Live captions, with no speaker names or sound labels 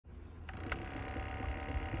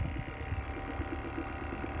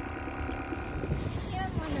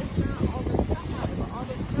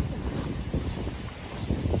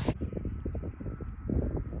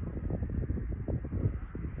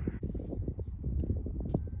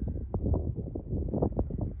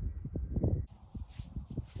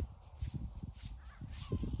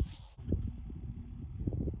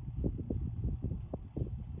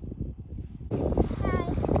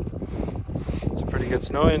good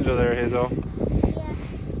snow angel there, Hazel. Yeah.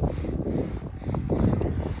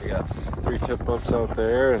 We got 3 tip ups out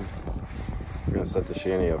there, and we're gonna set the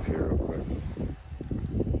shanty up here real quick.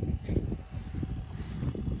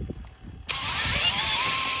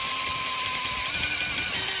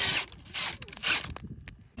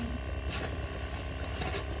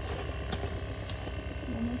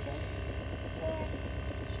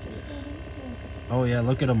 Oh yeah,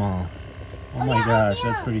 look at them all. Oh my gosh,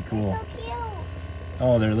 that's pretty cool. So cute.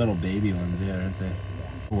 Oh, they're little baby ones, yeah, aren't they?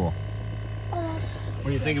 Cool. What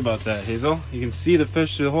do you think about that, Hazel? You can see the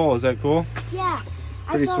fish through the hole. Is that cool? Yeah.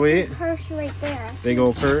 Pretty I saw sweet. the perch right there. Big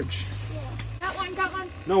old perch. Yeah. Got one.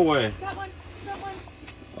 No way. Got one.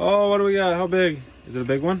 Oh, what do we got? How big? Is it a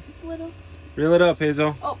big one? It's little. Reel it up,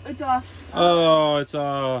 Hazel. Oh, it's off. Oh, it's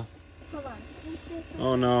off. Hold on.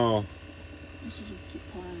 Oh no. You should just keep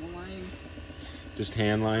pulling the line. Just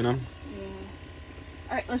hand line them. Yeah.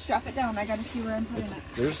 All right, let's drop it down. I gotta see where I'm putting it.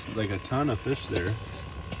 There's like a ton of fish there.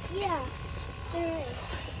 Yeah, there is.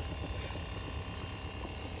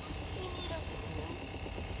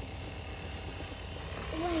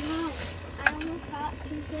 Oh my gosh, I almost got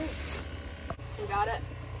 2 fish. We got it.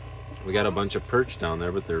 We got a bunch of perch down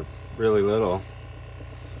there, but they're really little.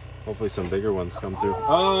 Hopefully some bigger ones come through.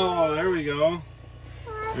 Oh, there we go.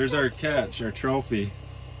 There's our catch, our trophy.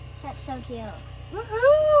 That's so cute.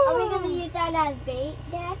 Woohoo! Are we going to use that as bait,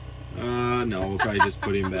 Dad? No, we'll probably just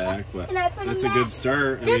put him back, but Can I put that's a him good back?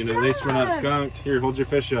 start. I Good mean, at least we're not job. skunked. Here, hold your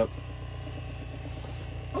fish up.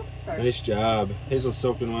 Oh, sorry. Nice job. Hazel's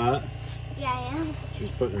soaking wet. Yeah, I am.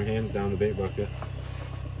 She's putting her hands down the bait bucket.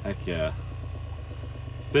 Heck yeah.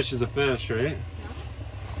 Fish is a fish, right?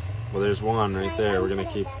 Well, there's one right there. We're going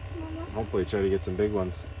to keep, hopefully try to get some big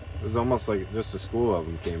ones. It was almost like just a school of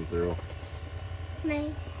them came through. Can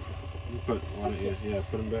I? You put one, yeah,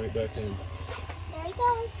 put them back in. There he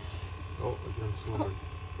goes. Oh, look at him swimming.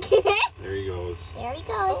 There he goes. There he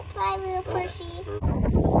goes. Bye, little Percy.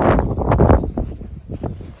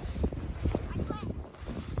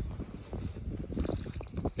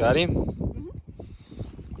 Got him?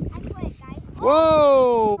 I quit, guys.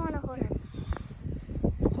 Whoa! I want to hold her.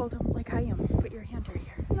 Hold him like I am. Put your hand right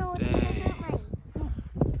here. No, it's Dang. not right.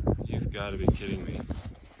 You've got to be kidding me.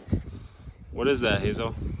 What is that,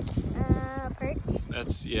 Hazel? Perch.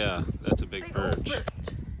 That's, yeah, that's a big old perch.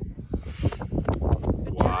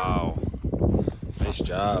 Wow. Nice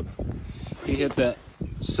job. He hit that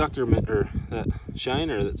sucker, or that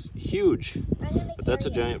shiner that's huge. But that's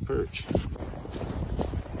a giant perch.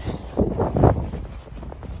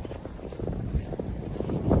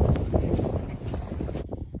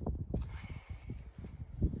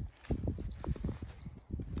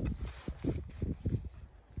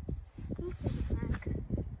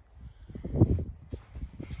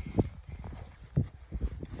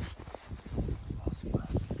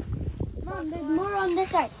 Mom, there's more on this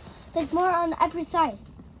side. There's more on every side.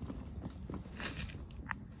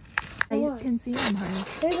 I can see him, honey.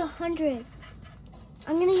 There's 100.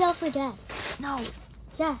 I'm gonna yell for Dad. No,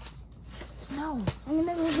 Yeah. no. I'm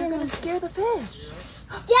gonna move You're in. gonna scare the fish.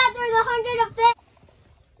 Dad, there's 100 of fish.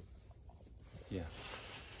 Yeah.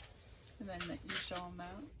 And then you show him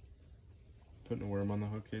out. Putting a worm on the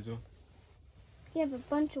hook, Hazel? You have a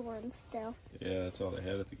bunch of worms still. Yeah, that's all they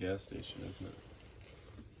had at the gas station, isn't it?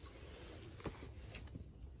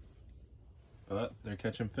 But they're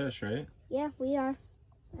catching fish, right? Yeah, we are.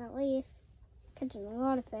 At least. Catching a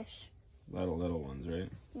lot of fish. A lot of little ones, right?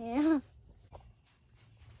 Yeah.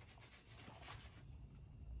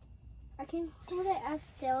 I can hold it as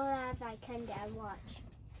still as I can, Dad. Watch.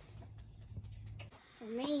 For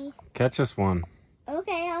me. Catch us one.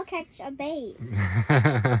 Okay, I'll catch a bait.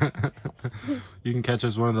 You can catch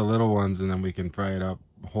us one of the little ones and then we can fry it up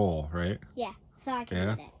whole, right? Yeah, so I can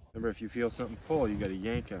Yeah. get it. Remember, if you feel something pull, you gotta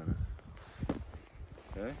yank on it.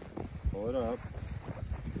 Okay? Pull it up.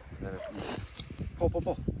 And then if you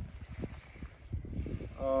pull.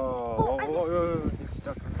 Oh, it's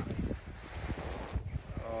stuck on the ice.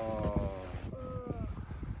 Oh.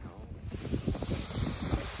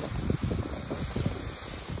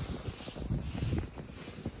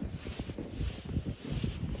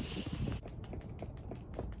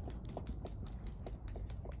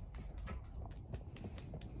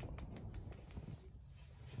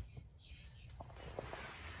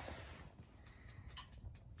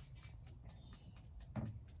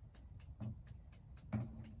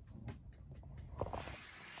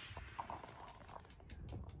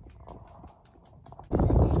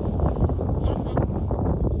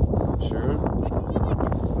 Sure?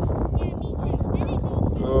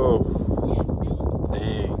 Oh.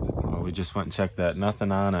 Dang. Well, we just went and checked that.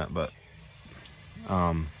 Nothing on it, but Look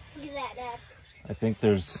at that, Dad. I think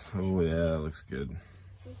there's, oh yeah, that looks good.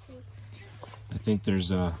 I think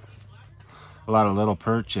there's a lot of little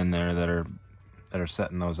perch in there that are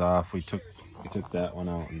setting those off. We took that one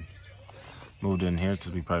out and moved in here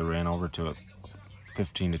because we probably ran over to it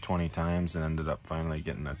 15 to 20 times and ended up finally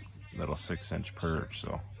getting a little 6-inch perch.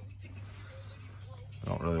 So I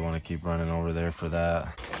don't really want to keep running over there for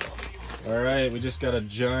that. All right, we just got a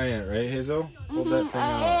giant, right, Hazel? Hold that thing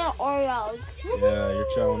out. Oreos. Yeah, you're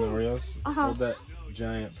chowing Oreos? Hold that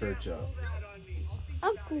giant perch up.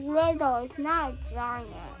 It's little, it's not a giant.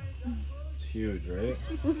 It's huge, right?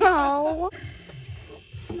 No.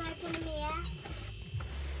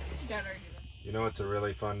 You know, it's a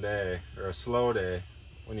really fun day, or a slow day,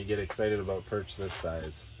 when you get excited about perch this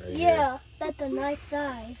size. Right Yeah, that's a nice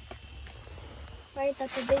size. Right,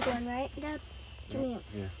 that's a big one, right, Dad? Come here.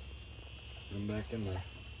 Yeah. Put him back in there.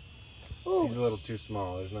 Ooh. He's a little too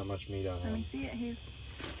small. There's not much meat on him. Let me see it. He's.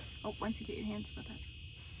 Oh, once you get your hands with it.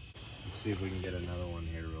 Let's see if we can get another one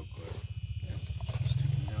here real quick. Yeah. Just stick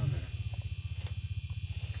him down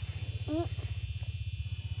there.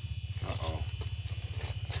 Uh-oh.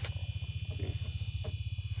 See?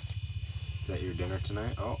 Is that your dinner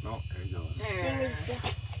tonight? Oh, no. There you go. There we go.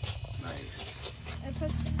 Nice.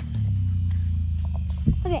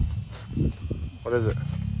 Okay. What is it?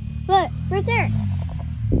 Look, right there.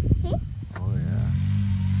 See? Oh, yeah.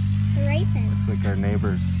 The raisin. Looks like our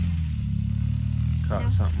neighbors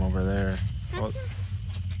caught something over there. Oh,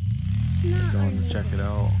 It's not going to check it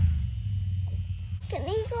out. An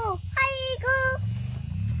eagle. Hi, eagle.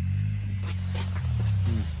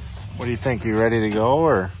 What do you think? You ready to go,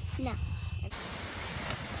 or? No.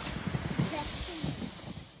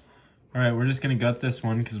 All right, we're just gonna gut this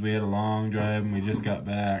one because we had a long drive and we just got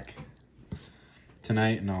back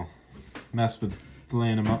tonight, and I'll mess with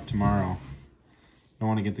filleting them up tomorrow. I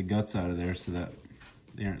want to get the guts out of there so that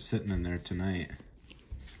they aren't sitting in there tonight.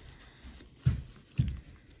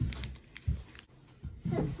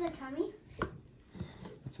 That's the tummy.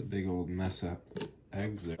 That's a big old mess of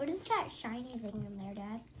eggs there. What is that shiny thing in there,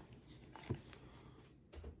 Dad?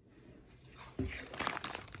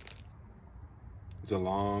 It's a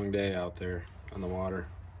long day out there on the water.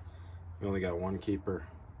 We only got one keeper.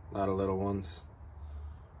 A lot of little ones.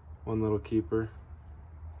 One little keeper.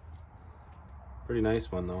 Pretty nice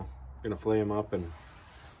one though. I'm gonna fillet him up, and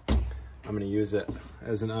I'm gonna use it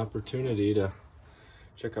as an opportunity to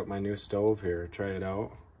check out my new stove here, try it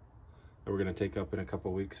out. That we're gonna take up in a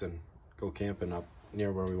couple weeks and go camping up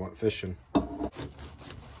near where we went fishing.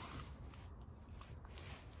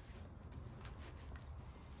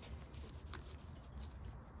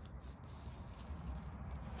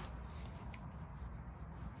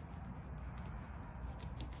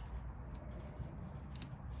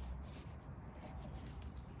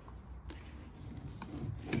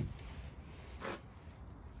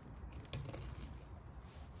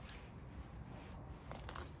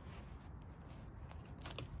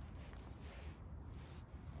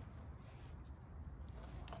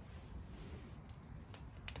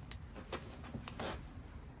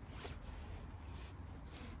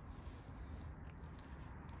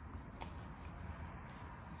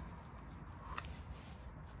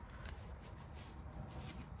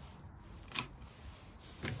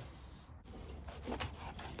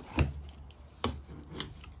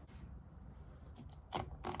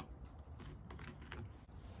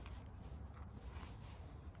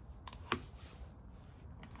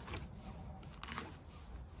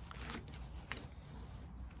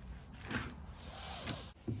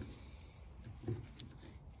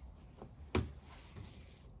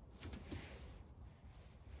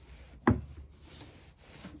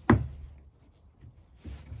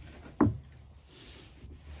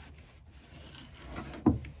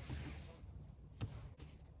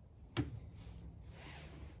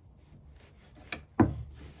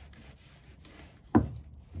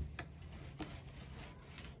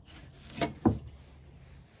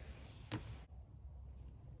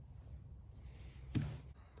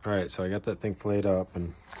 All right, so I got that thing filleted up,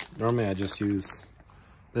 and normally I just use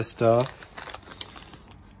this stuff.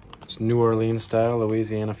 It's New Orleans style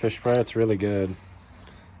Louisiana fish fry. It's really good.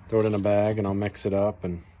 Throw it in a bag and I'll mix it up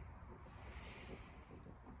and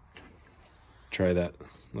try that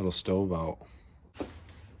little stove out.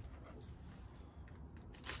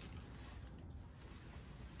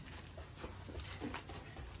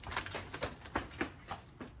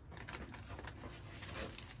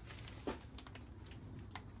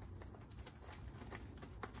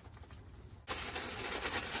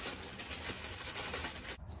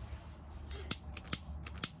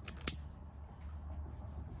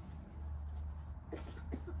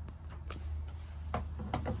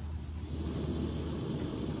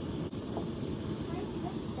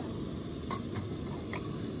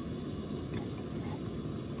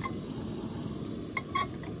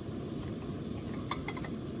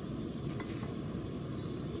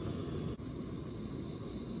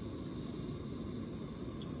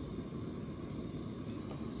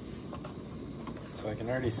 So I can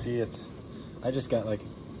already see I just got like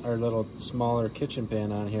our little smaller kitchen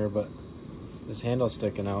pan on here, but this handle's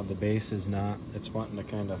sticking out. The base is not. It's wanting to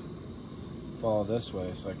kind of fall this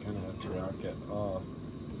way, so I kind of have to rock it off.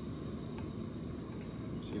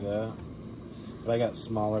 See that? But I got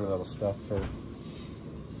smaller little stuff for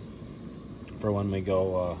when we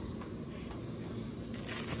go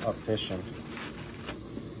up fishing.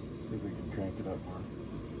 See if we can crank it up more.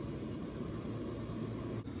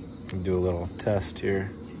 Do a little test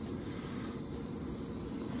here.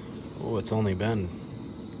 Oh, it's only been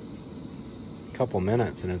a couple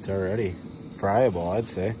minutes and it's already friable, I'd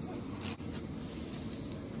say.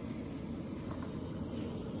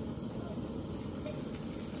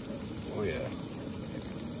 Oh yeah.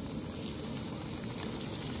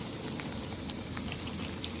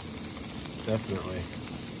 Definitely.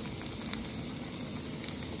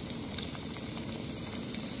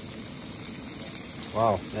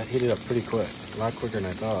 Wow, that heated up pretty quick. A lot quicker than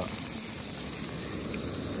I thought.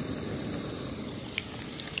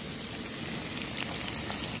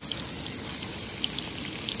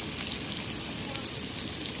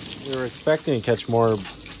 We were expecting to catch more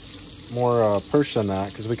perch than that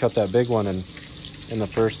because we caught that big one in the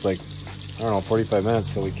first, like, I don't know, 45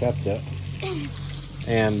 minutes, so we kept it.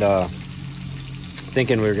 And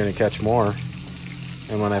thinking we were going to catch more.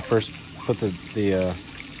 And when I first put the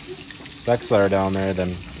Vexlar down there,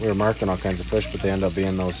 then we were marking all kinds of fish, but they end up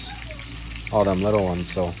being all them little ones,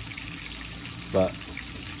 so. But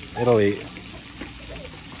it'll eat.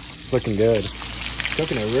 It's looking good. It's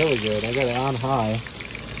cooking it really good. I got it on high.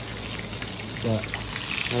 But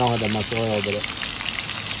I don't have that much oil, but it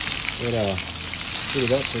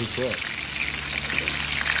heated up pretty quick.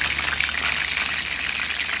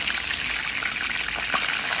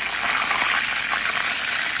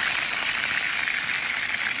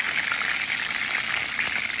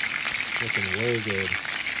 Looking way good.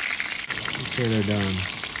 Let's say they're done.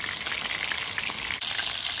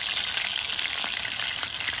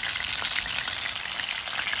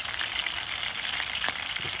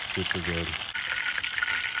 Looks super good.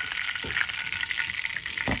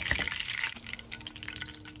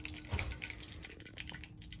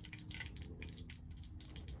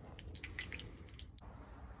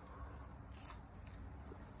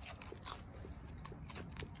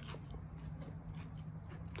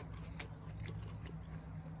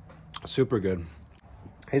 Super good.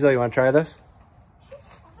 Hazel, you want to try this? Sure,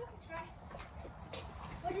 I'm gonna try.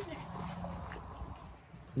 What is it?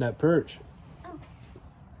 That perch.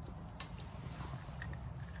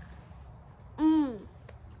 Oh.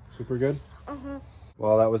 Super good? Uh-huh.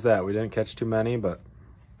 Well, that was that. We didn't catch too many, but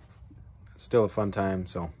it's still a fun time,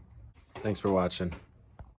 so thanks for watching.